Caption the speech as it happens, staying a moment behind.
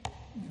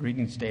The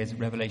reading today is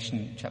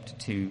Revelation chapter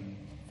 2,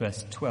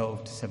 verse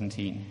 12 to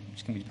 17,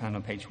 which can be found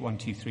on page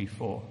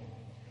 1234.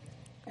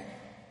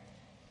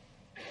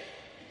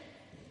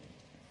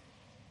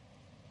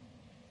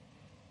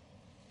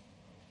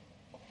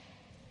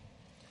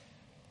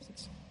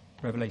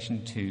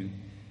 Revelation 2,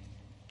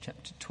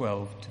 chapter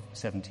 12 to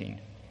 17.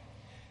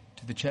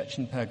 To the church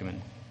in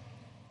Pergamon.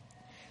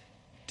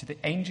 To the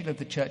angel of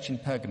the church in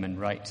Pergamon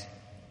write,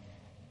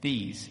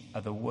 "These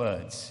are the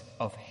words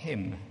of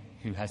him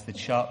who has the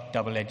sharp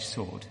double-edged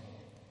sword.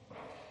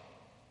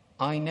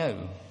 I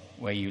know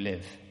where you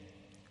live,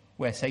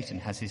 where Satan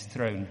has his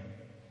throne.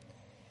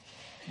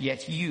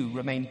 Yet you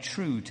remain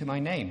true to my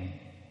name.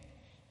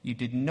 You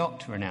did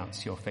not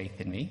renounce your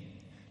faith in me,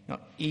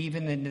 not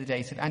even in the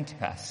days of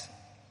Antipas,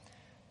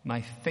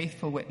 my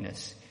faithful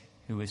witness,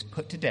 who was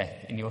put to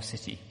death in your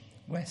city,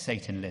 where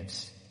Satan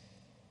lives.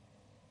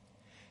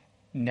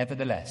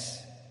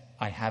 Nevertheless,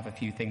 I have a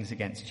few things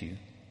against you.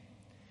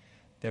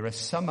 There are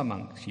some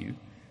amongst you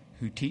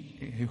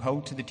who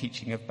hold to the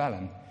teaching of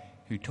Balaam,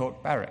 who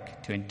taught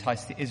Barak to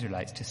entice the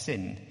Israelites to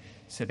sin,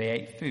 so they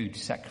ate food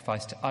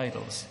sacrificed to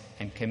idols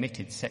and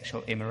committed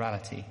sexual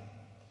immorality.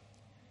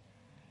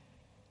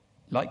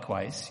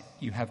 Likewise,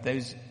 you have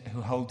those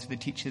who hold to the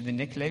teaching of the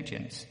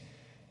Nicolaitans.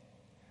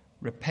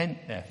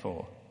 Repent,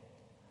 therefore,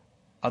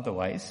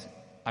 otherwise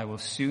I will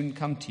soon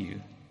come to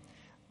you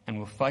and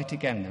will fight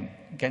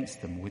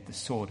against them with the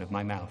sword of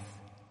my mouth.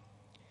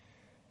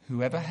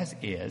 Whoever has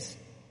ears,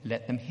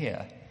 let them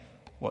hear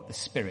what the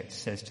Spirit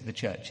says to the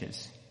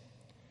churches.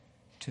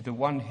 To the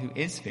one who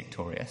is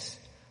victorious,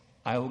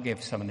 I will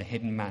give some of the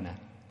hidden manna.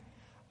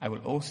 I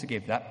will also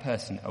give that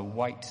person a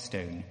white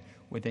stone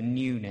with a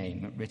new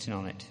name written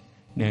on it,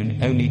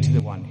 known only to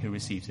the one who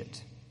receives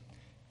it."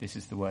 This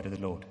is the word of the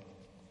Lord.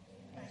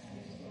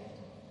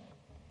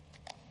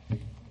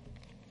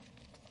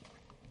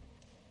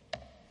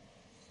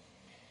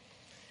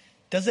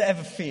 Does it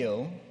ever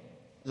feel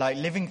like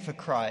living for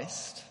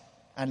Christ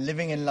and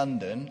living in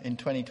London in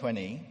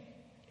 2020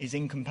 is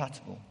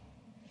incompatible?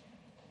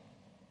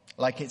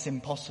 Like it's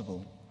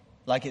impossible?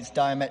 Like it's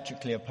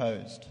diametrically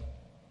opposed?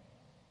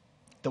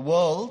 The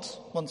world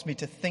wants me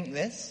to think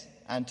this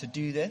and to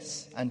do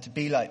this and to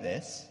be like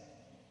this.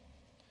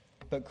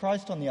 But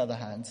Christ, on the other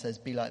hand, says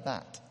be like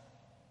that.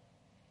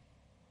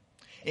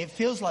 It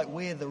feels like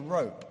we're the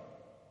rope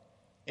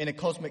in a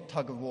cosmic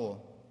tug of war.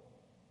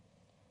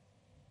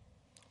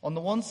 On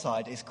the one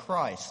side is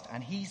Christ,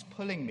 and he's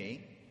pulling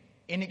me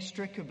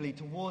inextricably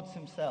towards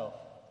himself.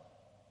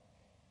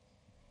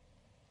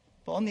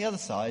 But on the other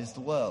side is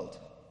the world.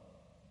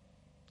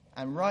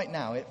 And right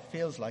now it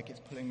feels like it's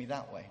pulling me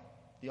that way,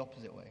 the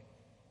opposite way.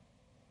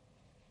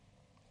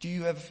 Do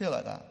you ever feel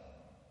like that?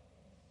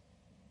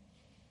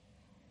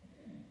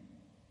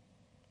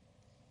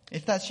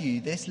 If that's you,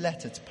 this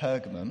letter to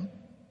Pergamum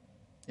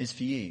is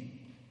for you.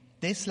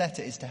 This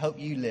letter is to help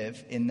you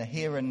live in the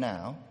here and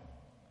now,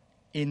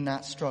 in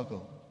that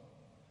struggle,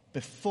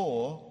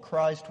 before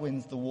Christ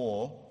wins the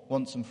war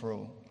once and for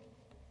all.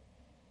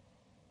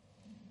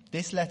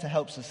 This letter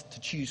helps us to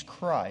choose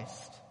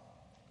Christ,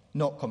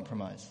 not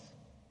compromise.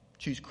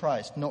 Choose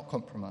Christ, not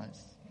compromise.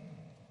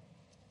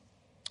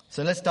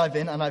 So let's dive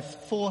in, and I have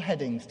 4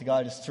 headings to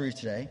guide us through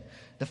today.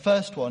 The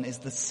first one is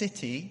the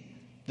city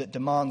that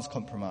demands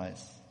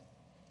compromise.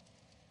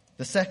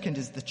 The second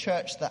is the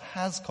church that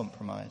has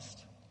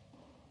compromised.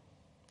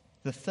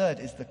 The third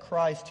is the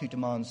Christ who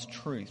demands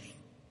truth.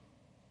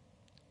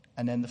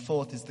 And then the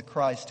fourth is the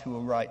Christ who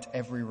will right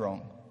every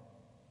wrong.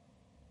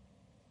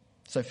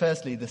 So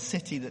firstly, the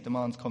city that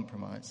demands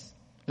compromise.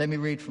 Let me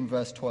read from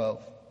verse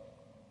 12.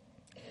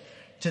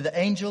 To the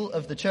angel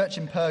of the church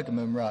in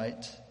Pergamum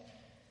write,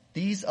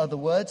 "These are the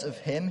words of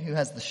him who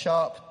has the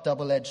sharp,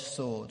 double-edged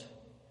sword.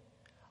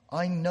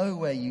 I know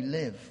where you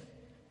live,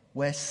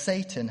 where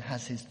Satan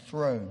has his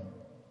throne.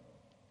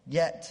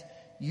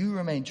 Yet you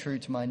remain true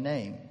to my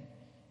name.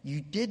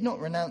 You did not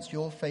renounce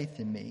your faith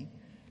in me,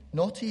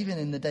 not even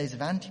in the days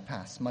of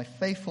Antipas, my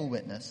faithful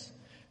witness,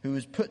 who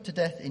was put to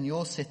death in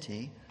your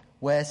city,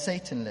 where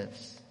Satan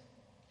lives."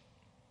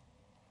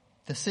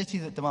 The city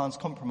that demands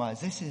compromise.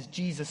 This is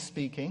Jesus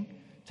speaking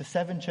to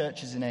 7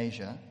 churches in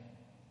Asia.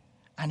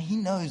 And he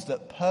knows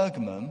that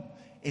Pergamum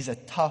is a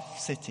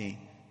tough city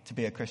to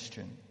be a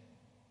Christian.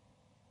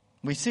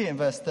 We see it in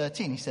verse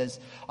 13. He says,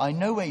 "I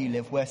know where you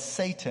live, where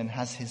Satan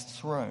has his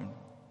throne."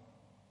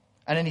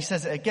 And then he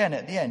says it again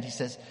at the end. He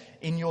says,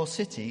 "In your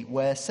city,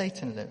 where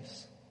Satan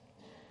lives."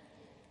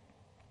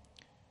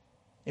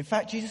 In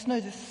fact, Jesus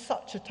knows it's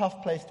such a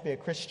tough place to be a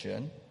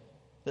Christian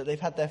that they've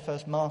had their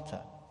first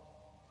martyr.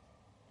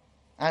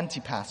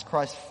 Antipas,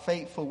 Christ's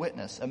faithful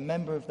witness, a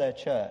member of their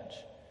church,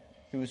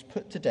 who was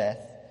put to death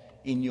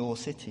in your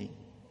city.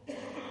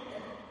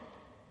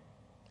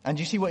 And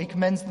you see what he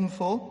commends them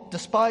for?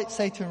 Despite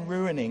Satan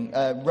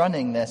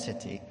running their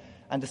city,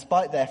 and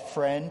despite their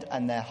friend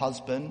and their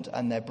husband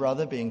and their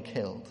brother being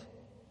killed.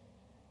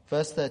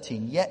 Verse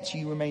 13, "Yet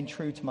you remain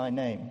true to my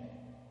name.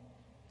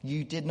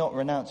 You did not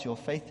renounce your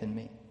faith in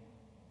me."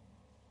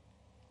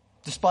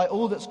 Despite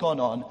all that's gone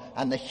on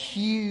and the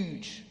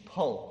huge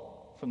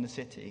pull from the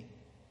city,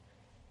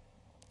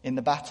 In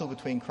the battle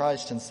between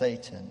Christ and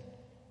Satan,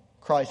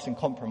 Christ and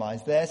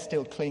compromise, they're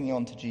still clinging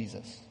on to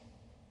Jesus.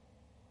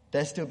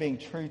 They're still being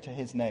true to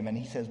his name, and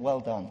he says, well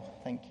done,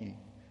 thank you.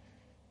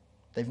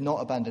 They've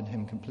not abandoned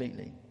him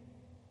completely.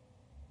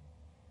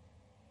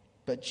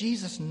 But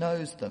Jesus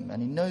knows them,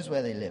 and he knows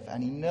where they live,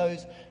 and he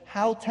knows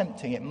how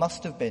tempting it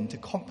must have been to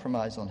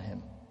compromise on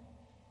him.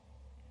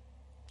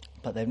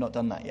 But they've not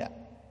done that yet.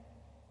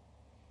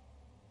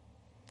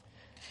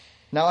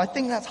 Now, I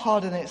think that's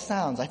harder than it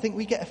sounds. I think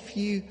we get a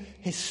few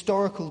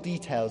historical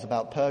details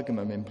about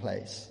Pergamum in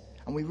place,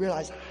 and we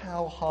realize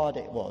how hard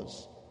it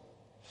was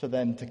for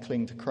them to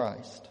cling to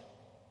Christ.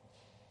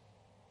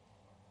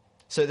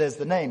 So there's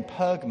the name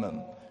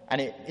Pergamum,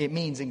 and it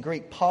means in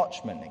Greek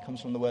parchment. It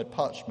comes from the word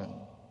parchment.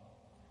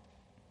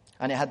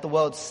 And it had the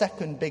world's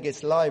second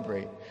biggest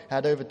library. It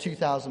had over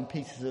 2,000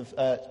 pieces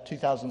of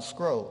 2,000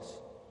 scrolls.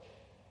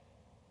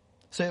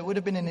 So it would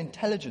have been an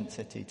intelligent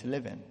city to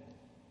live in.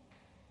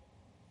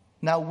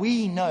 Now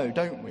we know,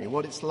 don't we,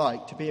 what it's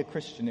like to be a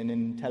Christian in an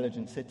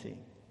intelligent city.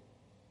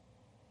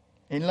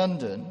 In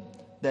London,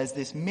 there's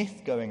this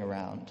myth going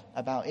around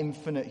about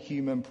infinite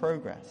human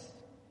progress.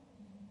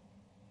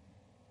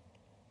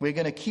 We're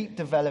going to keep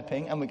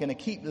developing, and we're going to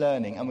keep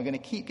learning, and we're going to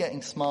keep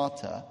getting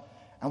smarter.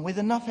 And with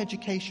enough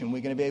education,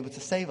 we're going to be able to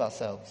save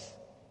ourselves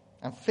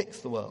and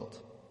fix the world.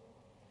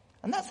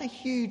 And that's a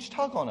huge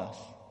tug on us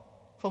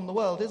from the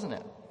world, isn't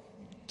it?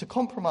 To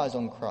compromise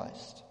on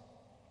Christ.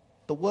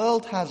 The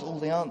world has all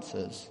the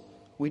answers.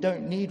 We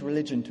don't need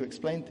religion to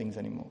explain things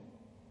anymore.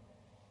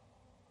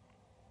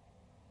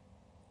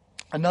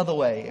 Another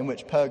way in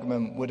which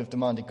Pergamum would have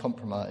demanded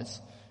compromise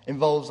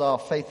involves our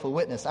faithful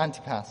witness,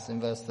 Antipas,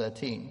 in verse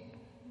 13.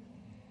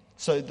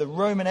 So the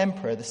Roman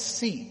emperor, the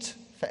seat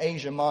for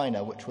Asia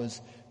Minor, which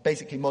was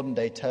basically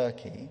modern-day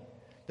Turkey,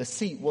 the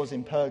seat was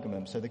in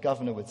Pergamum, so the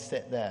governor would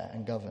sit there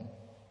and govern.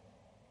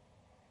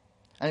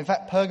 And in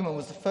fact, Pergamum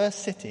was the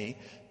first city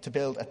to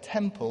build a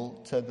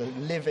temple to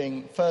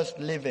the first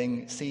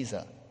living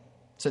Caesar.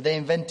 So they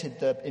invented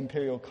the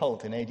imperial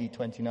cult in AD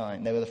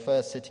 29. They were the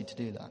first city to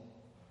do that.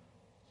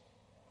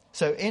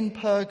 So in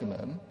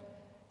Pergamum,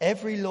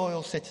 every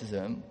loyal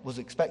citizen was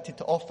expected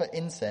to offer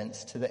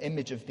incense to the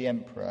image of the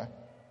emperor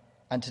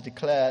and to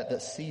declare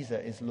that Caesar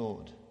is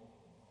Lord.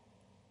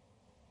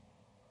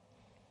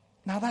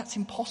 Now that's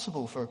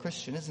impossible for a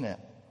Christian, isn't it?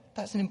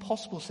 That's an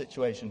impossible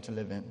situation to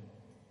live in.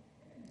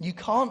 You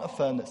can't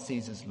affirm that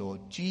Caesar's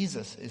Lord.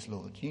 Jesus is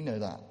Lord. You know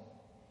that.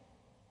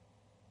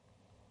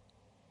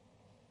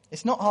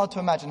 It's not hard to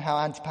imagine how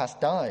Antipas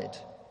died.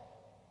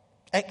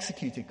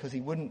 Executed because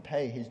he wouldn't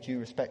pay his due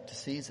respect to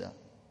Caesar.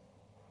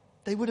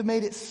 They would have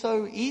made it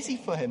so easy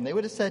for him. They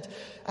would have said,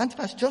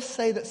 Antipas, just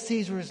say that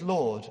Caesar is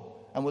Lord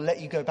and we'll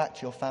let you go back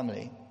to your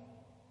family.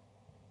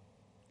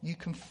 You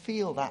can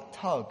feel that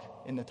tug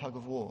in the tug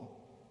of war.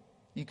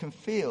 You can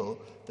feel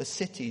the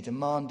city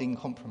demanding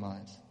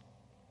compromise.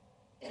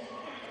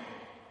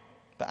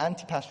 But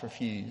Antipas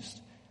refused,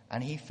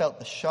 and he felt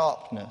the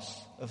sharpness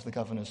of the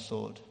governor's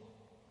sword.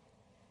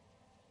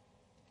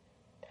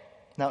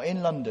 Now,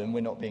 in London,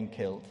 we're not being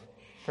killed.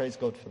 Praise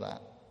God for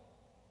that.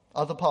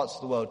 Other parts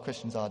of the world,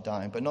 Christians are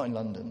dying, but not in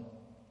London.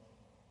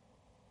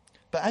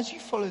 But as you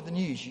follow the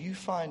news, you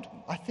find,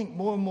 I think,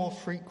 more and more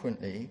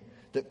frequently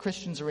that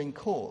Christians are in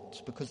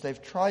court because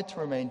they've tried to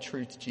remain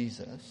true to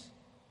Jesus,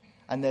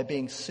 and they're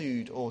being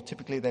sued, or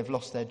typically they've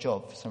lost their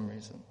job for some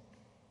reason.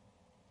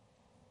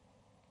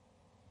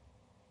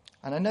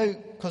 And I know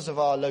because of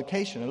our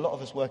location, a lot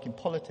of us work in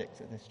politics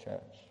at this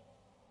church.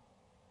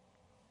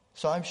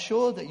 So I'm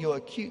sure that you're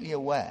acutely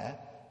aware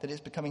that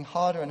it's becoming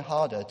harder and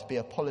harder to be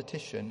a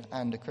politician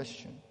and a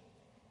Christian.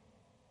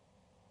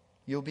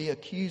 You'll be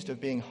accused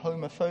of being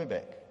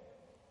homophobic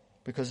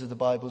because of the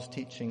Bible's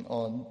teaching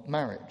on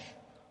marriage,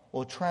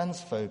 or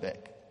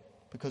transphobic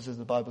because of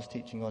the Bible's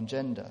teaching on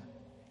gender,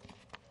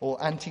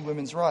 or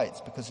anti-women's rights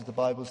because of the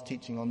Bible's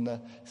teaching on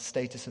the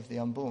status of the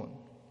unborn.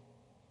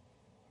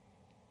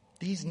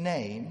 These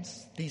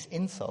names, these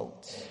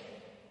insults,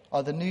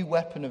 are the new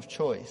weapon of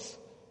choice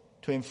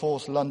to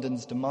enforce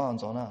London's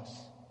demands on us.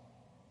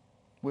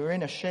 We're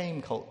in a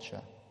shame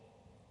culture.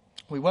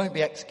 We won't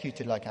be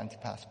executed like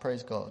Antipas,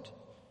 praise God,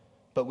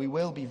 but we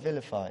will be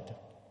vilified.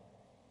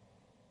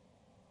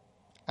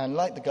 And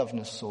like the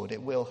governor's sword,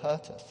 it will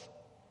hurt us.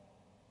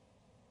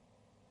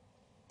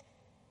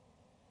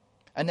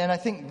 And then I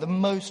think the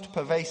most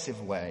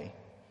pervasive way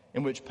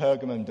in which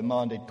Pergamum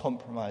demanded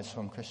compromise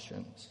from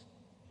Christians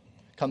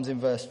comes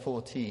in verse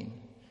 14,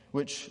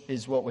 which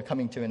is what we're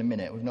coming to in a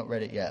minute. We've not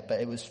read it yet,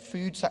 but it was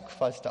food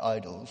sacrificed to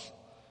idols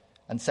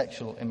and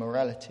sexual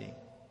immorality.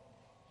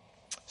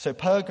 So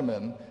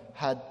Pergamum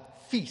had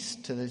feasts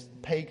to the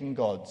pagan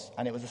gods,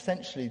 and it was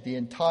essentially the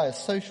entire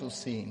social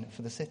scene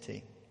for the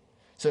city.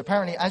 So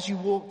apparently, as you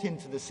walked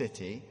into the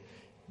city,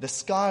 the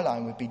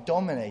skyline would be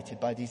dominated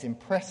by these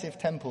impressive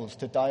temples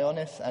to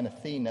Dionysus and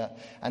Athena,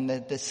 and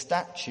the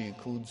statue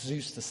called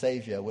Zeus the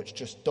Saviour, which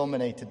just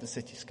dominated the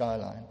city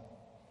skyline.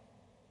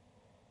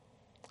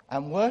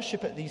 And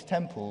worship at these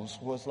temples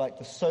was like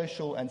the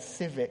social and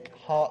civic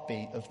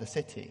heartbeat of the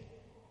city.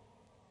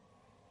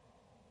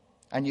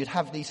 And you'd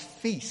have these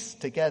feasts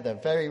together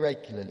very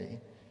regularly.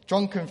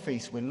 Drunken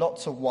feasts with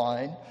lots of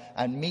wine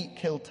and meat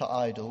killed to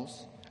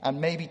idols and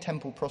maybe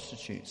temple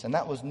prostitutes. And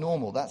that was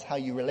normal. That's how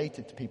you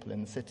related to people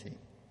in the city.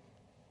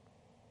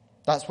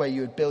 That's where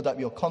you would build up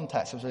your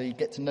contacts. That's where you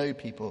get to know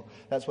people.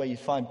 That's where you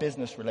find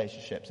business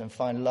relationships and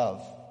find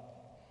love.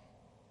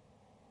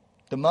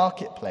 The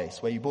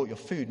marketplace where you bought your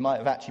food might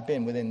have actually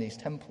been within these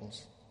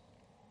temples.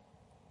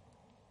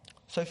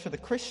 So for the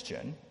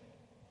Christian,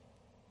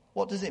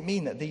 what does it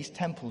mean that these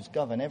temples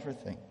govern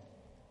everything?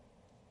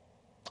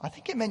 I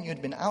think it meant you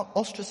had been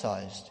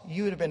ostracized.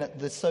 You would have been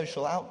the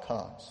social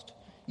outcast.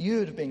 You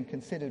would have been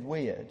considered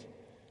weird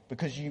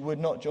because you would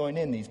not join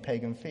in these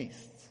pagan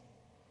feasts.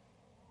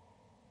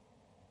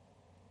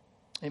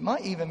 It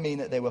might even mean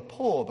that they were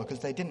poor because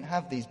they didn't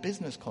have these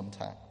business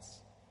contacts.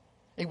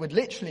 It would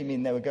literally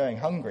mean they were going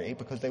hungry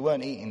because they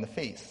weren't eating the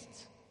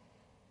feasts.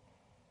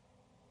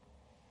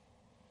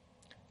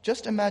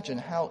 Just imagine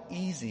how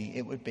easy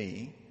it would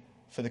be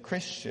for the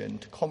Christian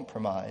to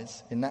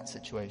compromise in that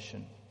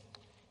situation.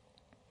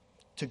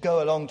 To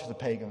go along to the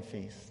pagan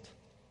feast.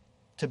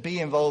 To be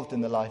involved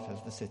in the life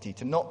of the city.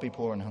 To not be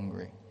poor and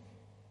hungry.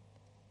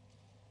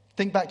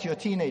 Think back to your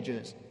teenage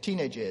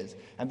years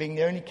and being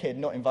the only kid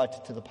not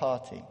invited to the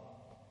party.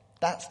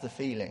 That's the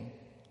feeling,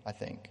 I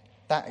think.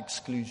 That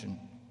exclusion.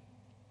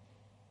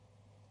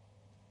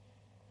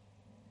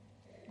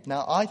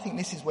 Now, I think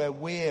this is where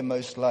we're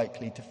most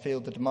likely to feel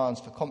the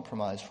demands for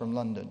compromise from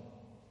London.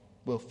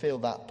 We'll feel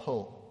that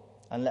pull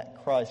and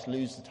let Christ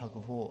lose the tug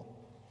of war.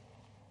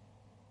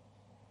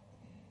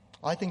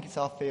 I think it's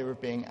our fear of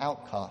being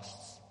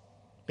outcasts,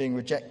 being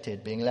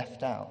rejected, being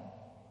left out.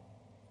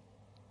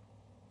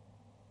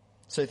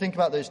 So think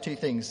about those two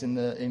things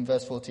in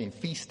verse 14,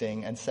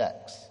 feasting and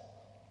sex.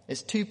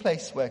 It's two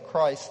places where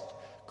Christ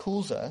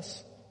calls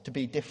us to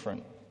be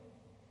different.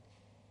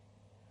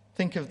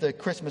 Think of the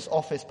Christmas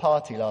office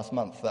party last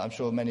month that I'm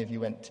sure many of you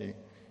went to.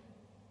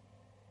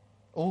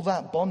 All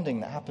that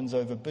bonding that happens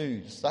over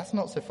booze, that's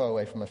not so far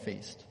away from a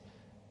feast.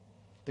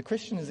 The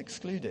Christian is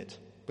excluded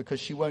because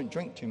she won't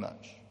drink too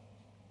much.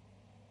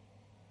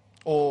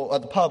 Or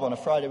at the pub on a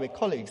Friday with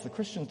colleagues, the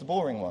Christian's the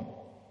boring one.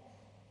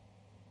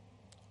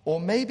 Or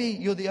maybe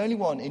you're the only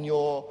one in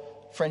your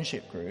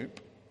friendship group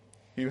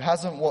who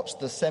hasn't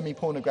watched the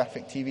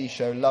semi-pornographic TV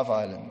show Love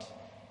Island.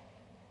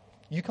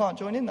 You can't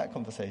join in that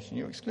conversation,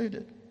 you're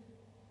excluded.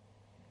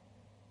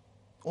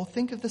 Or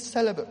think of the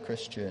celibate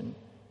Christian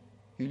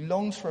who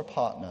longs for a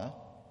partner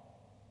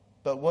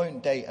but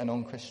won't date a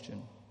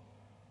non-Christian.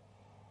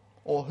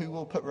 Or who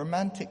will put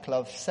romantic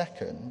love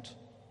second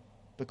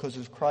because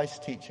of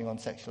Christ's teaching on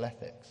sexual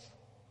ethics.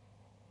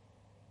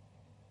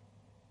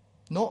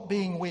 Not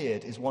being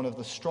weird is one of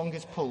the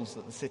strongest pulls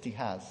that the city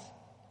has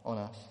on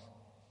us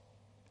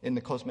in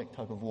the cosmic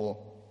tug of war.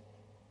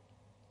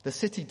 The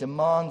city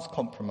demands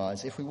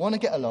compromise. If we want to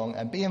get along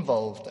and be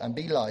involved and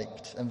be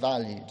liked and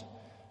valued,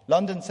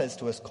 London says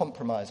to us,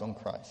 compromise on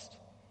Christ.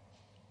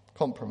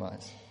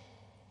 Compromise.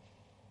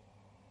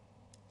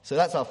 So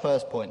that's our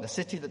first point, the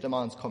city that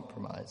demands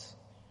compromise.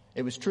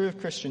 It was true of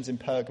Christians in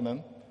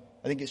Pergamum.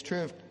 I think it's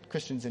true of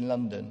Christians in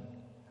London.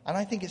 And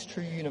I think it's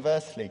true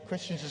universally.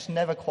 Christians just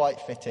never quite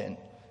fit in.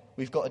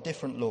 We've got a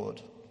different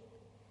Lord.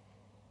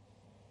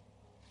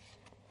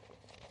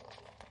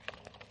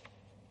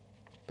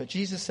 But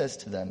Jesus says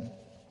to them,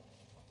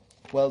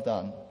 well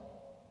done.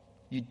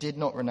 You did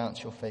not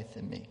renounce your faith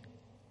in me.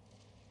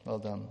 Well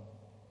done.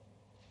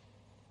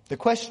 The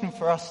question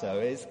for us, though,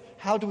 is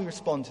how do we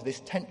respond to this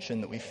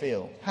tension that we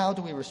feel? How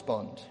do we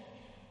respond?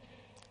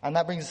 And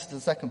that brings us to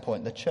the second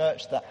point, the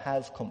church that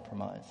has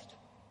compromised.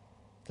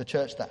 The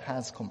church that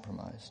has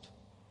compromised.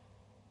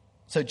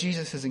 So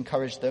Jesus has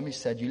encouraged them. He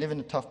said, you live in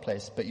a tough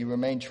place, but you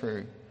remain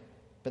true.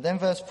 But then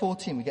verse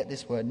 14, we get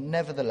this word,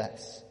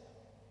 nevertheless.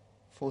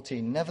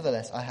 14,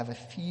 nevertheless, I have a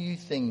few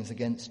things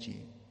against you.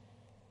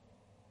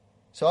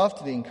 So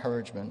after the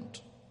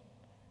encouragement,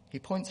 he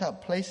points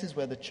out places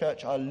where the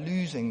church are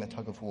losing the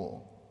tug of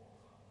war.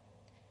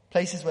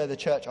 Places where the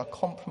church are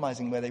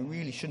compromising where they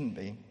really shouldn't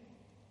be.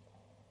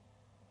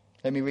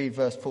 Let me read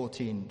verse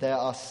 14. There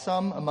are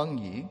some among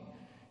you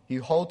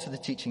who hold to the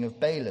teaching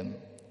of Balaam,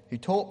 who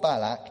taught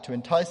Balak to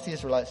entice the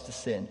Israelites to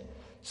sin,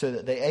 so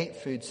that they ate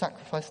food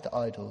sacrificed to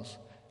idols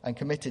and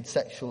committed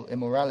sexual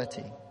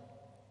immorality.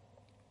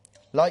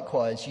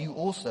 Likewise, you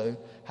also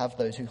have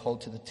those who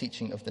hold to the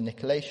teaching of the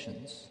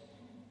Nicolaitans.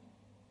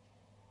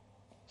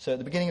 So at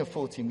the beginning of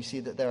 14, we see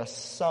that there are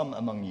some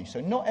among you,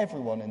 so not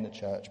everyone in the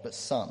church, but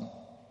some,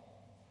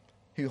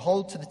 who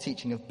hold to the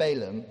teaching of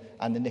Balaam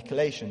and the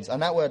Nicolaitans.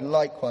 And that word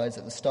likewise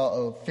at the start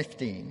of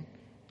 15,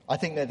 I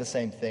think they're the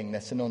same thing,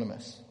 they're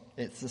synonymous.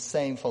 It's the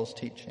same false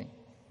teaching.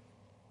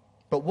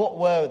 But what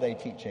were they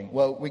teaching?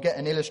 Well, we get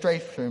an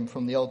illustration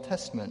from the Old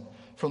Testament,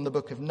 from the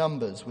book of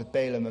Numbers with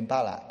Balaam and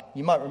Balak.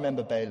 You might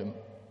remember Balaam.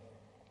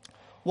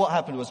 What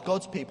happened was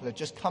God's people had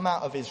just come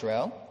out of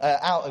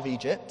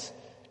Egypt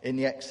in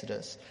the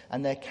Exodus,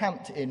 and they're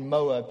camped in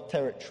Moabite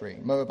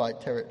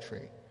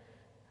territory.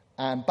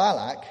 And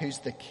Balak, who's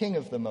the king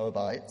of the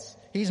Moabites,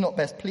 he's not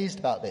best pleased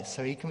about this.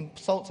 So he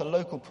consults a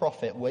local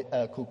prophet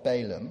called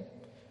Balaam.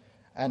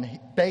 And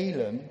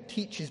Balaam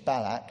teaches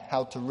Balak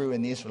how to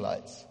ruin the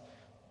Israelites.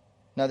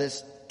 Now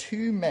there's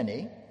too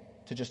many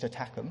to just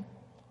attack them.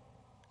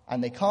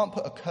 And they can't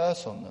put a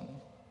curse on them.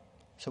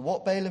 So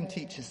what Balaam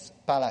teaches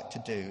Balak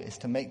to do is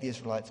to make the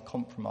Israelites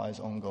compromise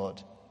on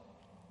God.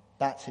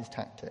 That's his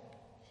tactic.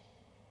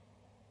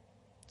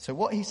 So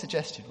what he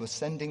suggested was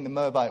sending the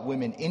Moabite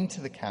women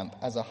into the camp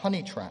as a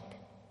honey trap.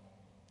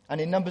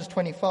 And in Numbers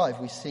 25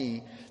 we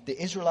see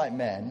the Israelite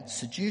men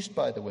seduced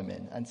by the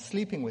women and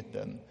sleeping with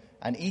them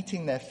and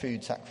eating their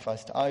food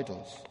sacrificed to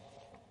idols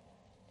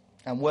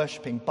and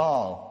worshipping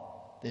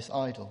Baal, this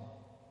idol.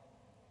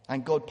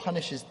 And God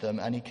punishes them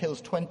and he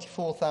kills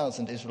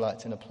 24,000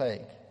 Israelites in a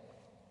plague.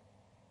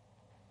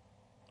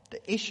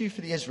 The issue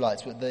for the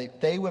Israelites was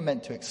they were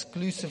meant to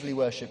exclusively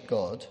worship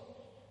God,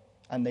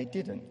 and they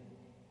didn't.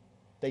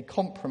 They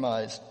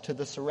compromised to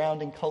the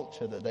surrounding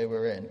culture that they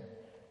were in,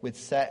 with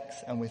sex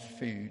and with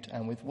food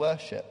and with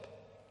worship,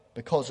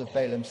 because of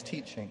Balaam's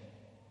teaching.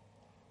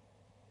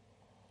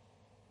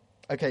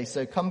 Okay,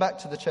 so come back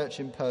to the church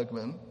in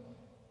Pergamum,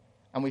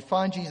 and we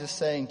find Jesus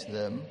saying to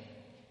them,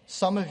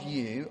 some of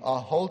you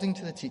are holding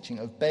to the teaching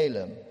of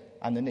Balaam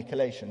and the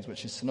Nicolaitans,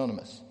 which is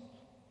synonymous.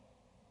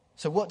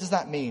 So what does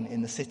that mean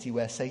in the city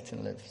where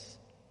Satan lives?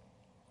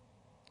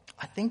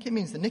 I think it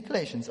means the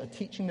Nicolaitans are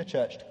teaching the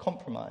church to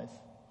compromise.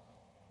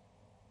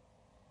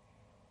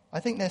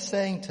 I think they're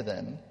saying to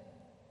them,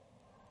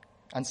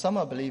 and some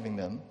are believing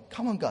them,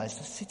 come on guys,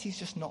 the city's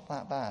just not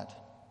that bad.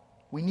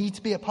 We need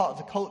to be a part of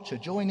the culture,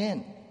 join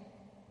in.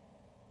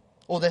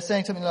 Or they're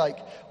saying something like,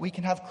 we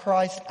can have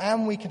Christ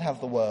and we can have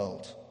the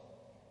world.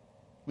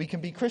 We can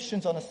be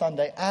Christians on a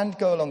Sunday and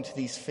go along to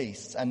these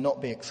feasts and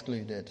not be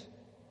excluded.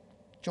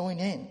 Join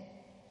in.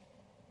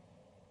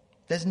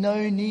 There's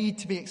no need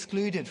to be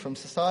excluded from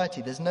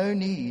society. There's no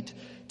need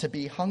to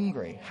be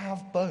hungry.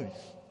 Have both.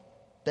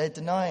 They're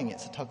denying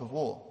it's a tug of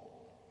war.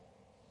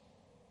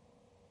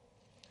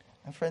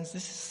 And friends,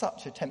 this is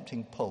such a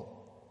tempting pull.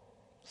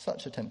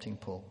 Such a tempting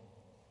pull.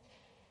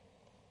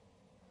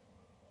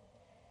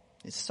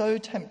 It's so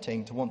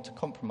tempting to want to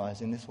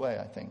compromise in this way,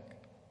 I think.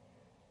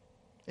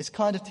 This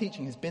kind of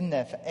teaching has been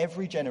there for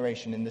every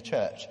generation in the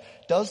church.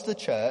 Does the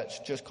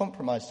church just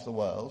compromise to the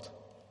world?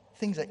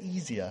 Things are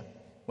easier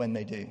when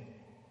they do.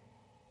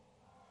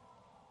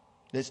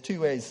 There's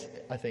two ways,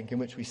 I think, in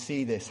which we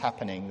see this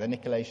happening, the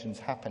Nicolaitans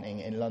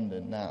happening in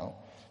London now.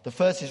 The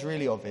first is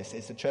really obvious.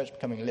 It's the church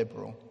becoming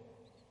liberal.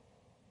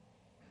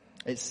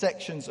 It's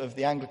sections of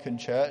the Anglican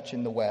Church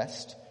in the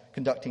West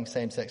conducting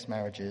same-sex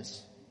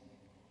marriages.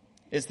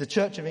 It's the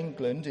Church of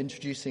England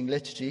introducing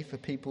liturgy for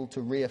people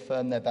to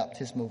reaffirm their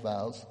baptismal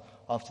vows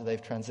after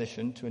they've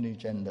transitioned to a new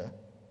gender.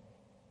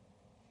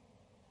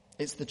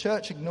 It's the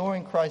church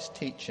ignoring Christ's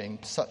teaching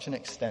to such an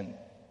extent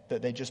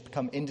that they just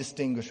become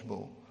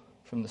indistinguishable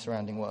from the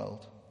surrounding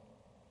world.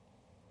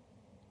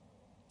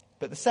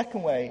 But the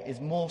second way is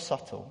more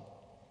subtle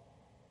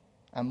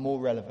and more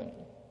relevant.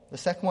 The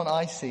second one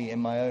I see in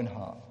my own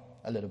heart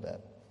a little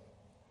bit.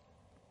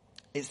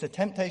 It's the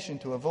temptation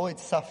to avoid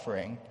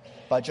suffering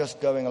by just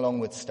going along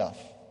with stuff.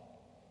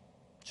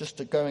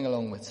 Just going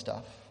along with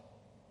stuff.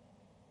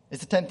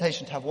 It's the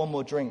temptation to have one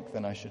more drink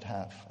than I should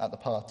have at the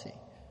party.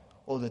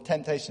 Or the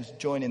temptation to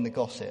join in the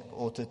gossip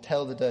or to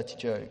tell the dirty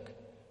joke.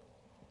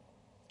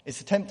 It's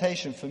a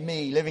temptation for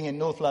me, living in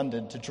North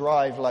London, to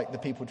drive like the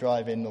people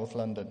drive in North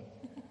London.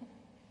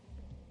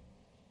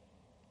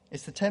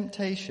 It's the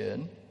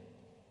temptation,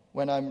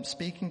 when I'm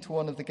speaking to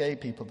one of the gay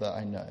people that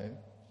I know,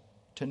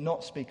 to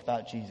not speak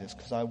about Jesus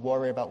because I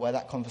worry about where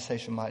that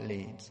conversation might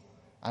lead,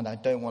 and I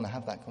don't want to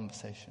have that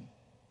conversation.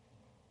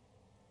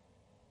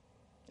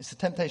 It's a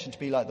temptation to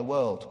be like the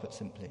world, put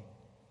simply.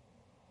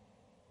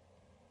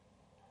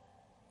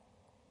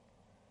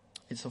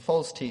 It's a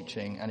false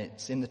teaching, and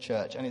it's in the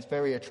church, and it's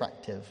very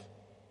attractive.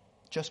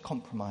 Just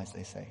compromise,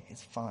 they say.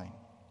 It's fine.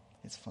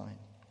 It's fine.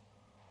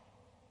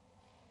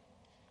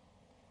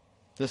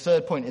 The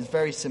third point is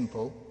very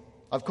simple.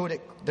 I've called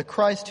it the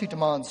Christ who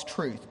demands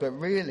truth, but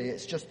really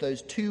it's just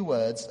those two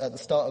words at the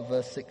start of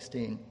verse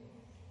 16.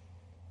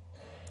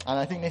 And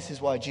I think this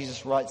is why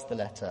Jesus writes the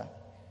letter.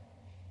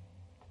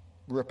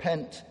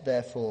 Repent,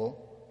 therefore, !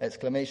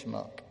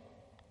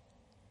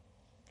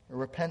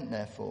 Repent,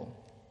 therefore.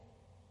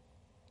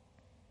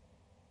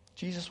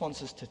 Jesus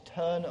wants us to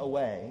turn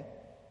away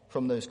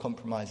from those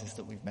compromises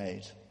that we've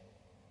made.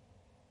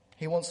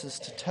 He wants us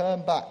to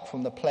turn back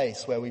from the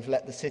place where we've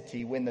let the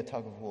city win the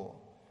tug of war.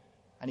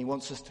 And he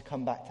wants us to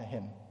come back to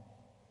him.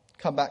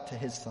 Come back to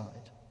his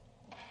side.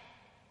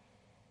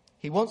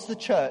 He wants the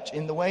church,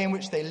 in the way in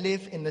which they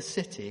live in the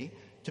city,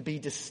 to be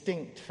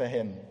distinct for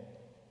him.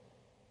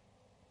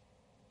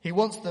 He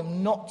wants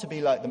them not to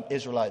be like the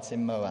Israelites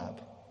in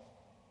Moab.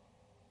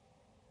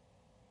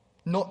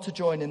 Not to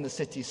join in the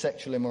city's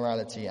sexual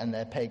immorality and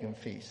their pagan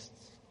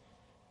feasts.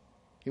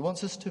 He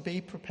wants us to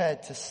be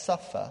prepared to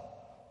suffer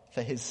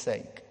for his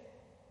sake.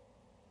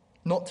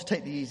 Not to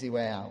take the easy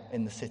way out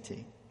in the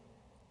city.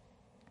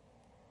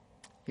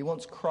 He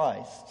wants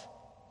Christ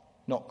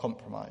not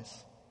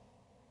compromise.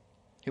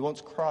 He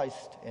wants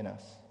Christ in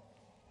us,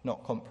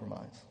 not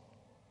compromise.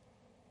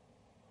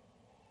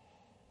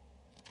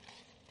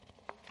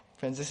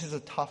 Friends, this is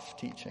a tough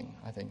teaching,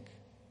 I think.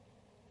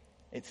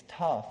 It's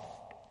tough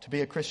to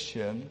be a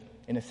Christian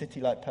in a city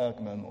like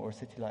Pergamum or a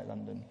city like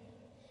London.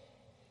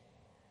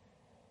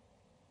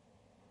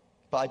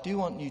 But I do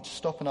want you to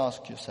stop and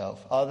ask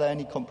yourself, are there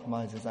any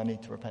compromises I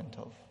need to repent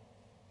of?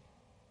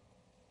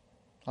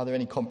 Are there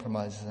any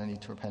compromises I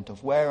need to repent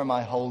of? Where am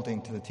I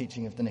holding to the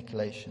teaching of the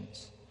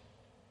Nicolaitans?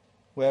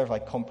 Where have I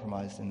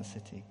compromised in the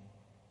city?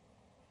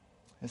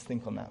 Let's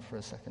think on that for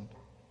a second.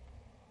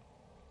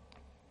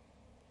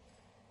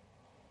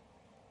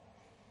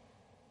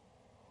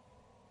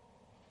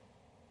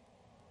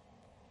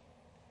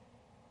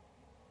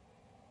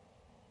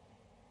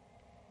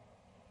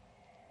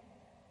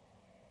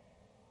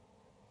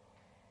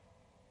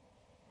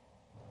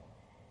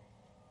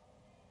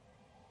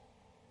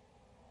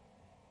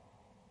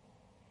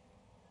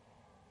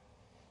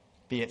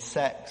 Be it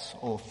sex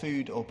or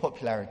food or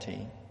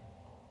popularity,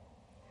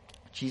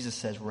 Jesus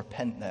says,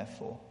 repent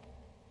therefore.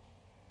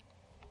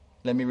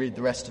 Let me read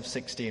the rest of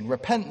 16.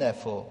 Repent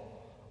therefore,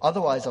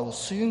 otherwise I will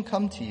soon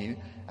come to you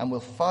and will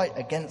fight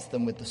against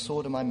them with the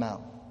sword of my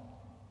mouth.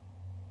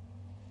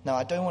 Now,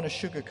 I don't want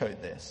to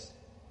sugarcoat this.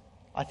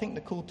 I think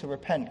the call to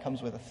repent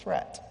comes with a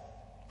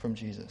threat from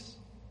Jesus.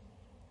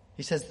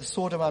 He says, the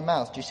sword of my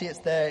mouth. Do you see it's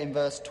there in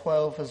verse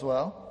 12 as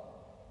well?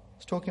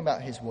 It's talking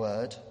about his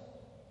word.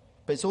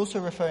 But it's also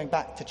referring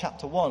back to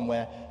chapter 1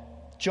 where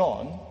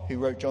John, who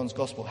wrote John's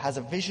Gospel, has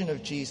a vision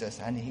of Jesus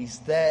and he's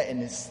there in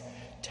this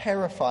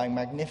terrifying,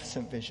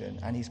 magnificent vision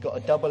and he's got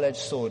a double-edged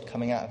sword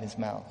coming out of his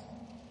mouth.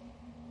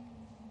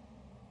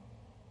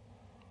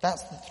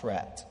 That's the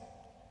threat.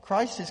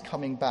 Christ is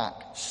coming back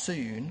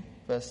soon,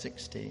 verse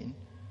 16,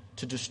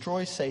 to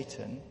destroy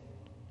Satan.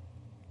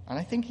 And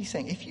I think he's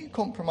saying, if you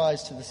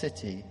compromise to the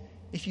city,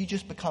 if you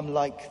just become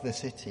like the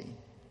city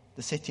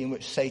in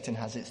which Satan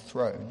has its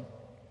throne,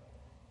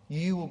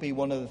 you will be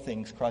one of the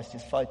things Christ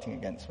is fighting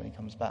against when he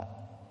comes back.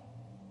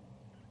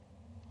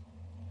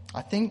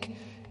 I think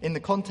in the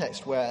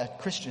context where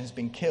a Christian has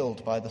been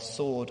killed by the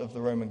sword of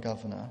the Roman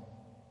governor,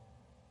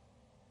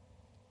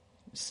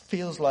 it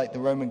feels like the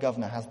Roman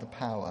governor has the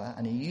power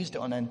and he used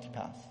it on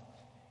Antipas.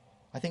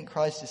 I think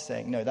Christ is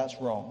saying, no, that's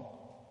wrong.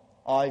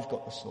 I've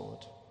got the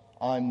sword.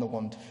 I'm the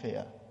one to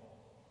fear,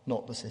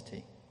 not the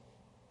city.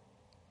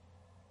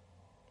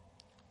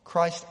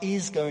 Christ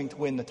is going to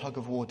win the tug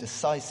of war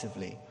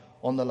decisively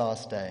on the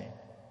last day.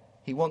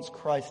 He wants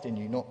Christ in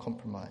you, not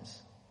compromise.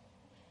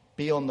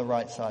 Be on the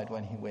right side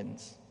when he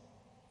wins.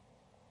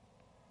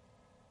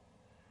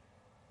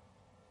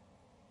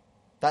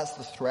 That's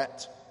the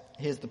threat.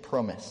 Here's the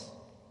promise.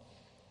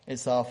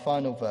 It's our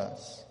final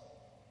verse.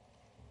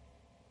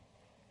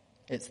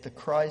 It's the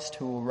Christ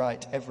who will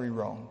right every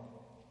wrong.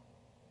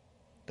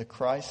 The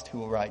Christ who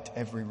will right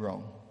every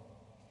wrong.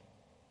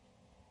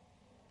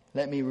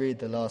 Let me read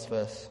the last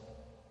verse.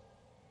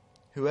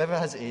 Whoever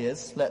has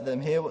ears, let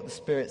them hear what the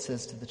Spirit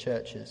says to the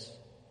churches.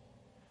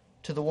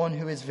 To the one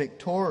who is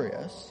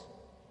victorious,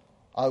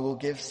 I will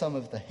give some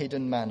of the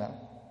hidden manna.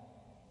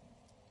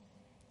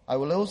 I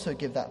will also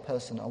give that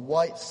person a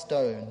white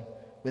stone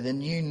with a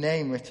new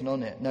name written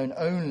on it, known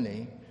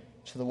only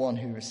to the one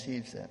who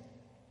receives it.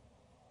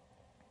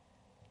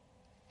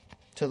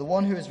 To the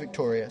one who is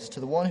victorious,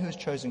 to the one who has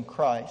chosen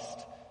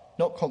Christ,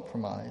 not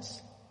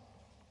compromise,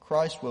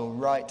 Christ will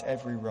right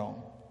every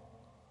wrong.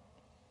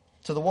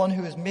 To the one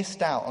who has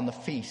missed out on the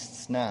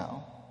feasts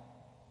now,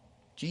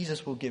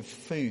 Jesus will give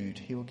food.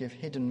 He will give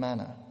hidden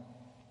manna.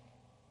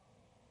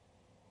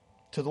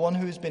 To the one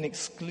who has been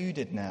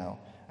excluded now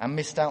and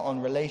missed out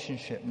on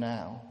relationship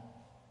now,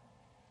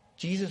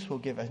 Jesus will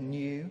give a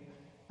new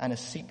and a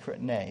secret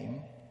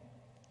name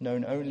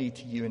known only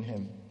to you and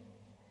him.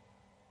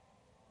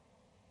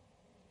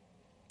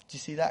 Do you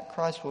see that?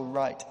 Christ will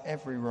right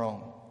every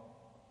wrong.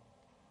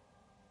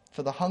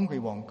 For the hungry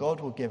one,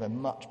 God will give a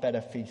much better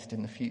feast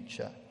in the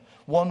future.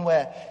 One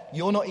where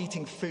you're not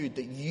eating food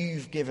that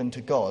you've given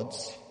to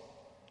gods,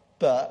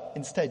 but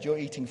instead you're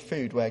eating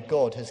food where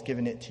God has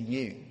given it to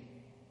you,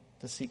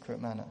 the secret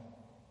manna.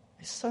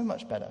 It's so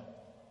much better.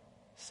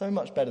 So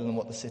much better than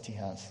what the city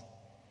has.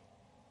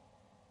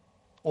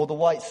 Or the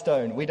white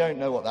stone. We don't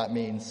know what that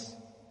means.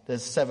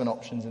 There's 7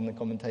 options in the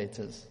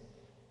commentators.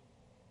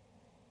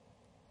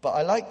 But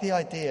I like the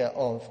idea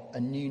of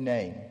a new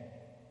name.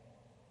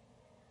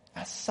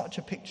 That's such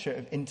a picture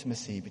of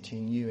intimacy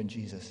between you and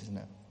Jesus, isn't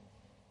it?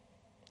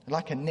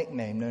 Like a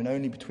nickname known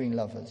only between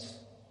lovers.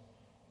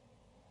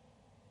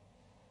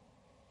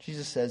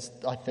 Jesus says,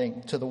 I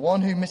think, to the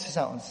one who misses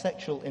out on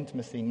sexual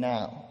intimacy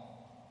now,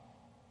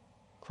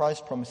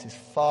 Christ promises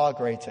far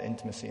greater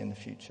intimacy in the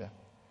future.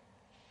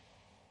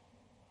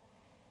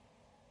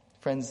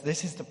 Friends,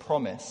 this is the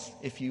promise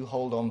if you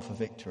hold on for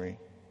victory.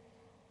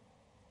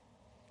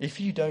 If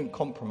you don't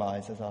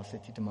compromise as our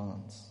city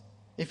demands,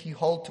 if you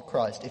hold to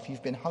Christ, if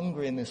you've been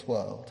hungry in this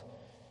world,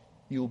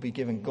 you will be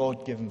given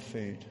God-given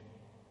food.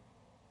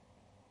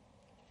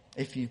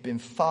 if you've been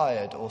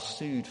fired or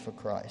sued for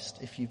Christ,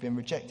 if you've been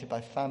rejected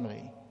by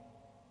family,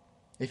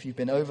 if you've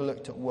been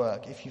overlooked at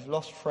work, if you've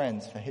lost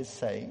friends for his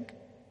sake,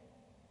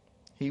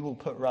 he will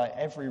put right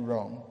every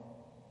wrong.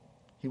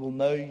 He will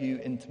know you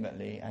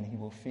intimately and he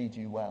will feed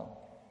you well.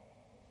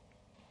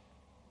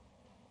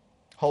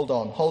 Hold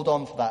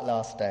on for that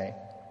last day.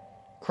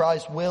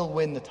 Christ will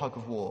win the tug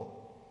of war.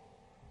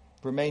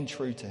 Remain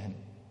true to him.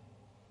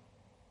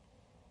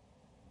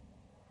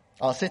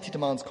 Our city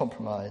demands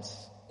compromise.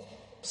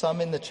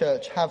 Some in the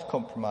church have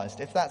compromised.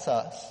 If that's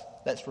us,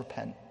 let's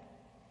repent.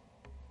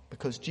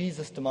 Because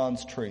Jesus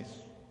demands truth.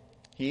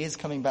 He is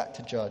coming back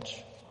to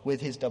judge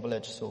with his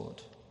double-edged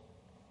sword.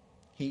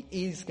 He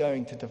is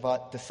going to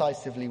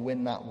decisively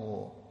win that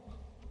war.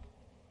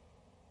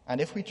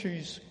 And if we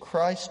choose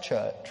Christ's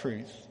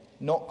truth,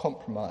 not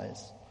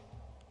compromise,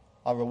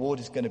 our reward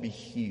is going to be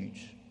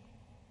huge.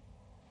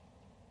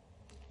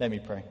 Let me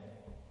pray.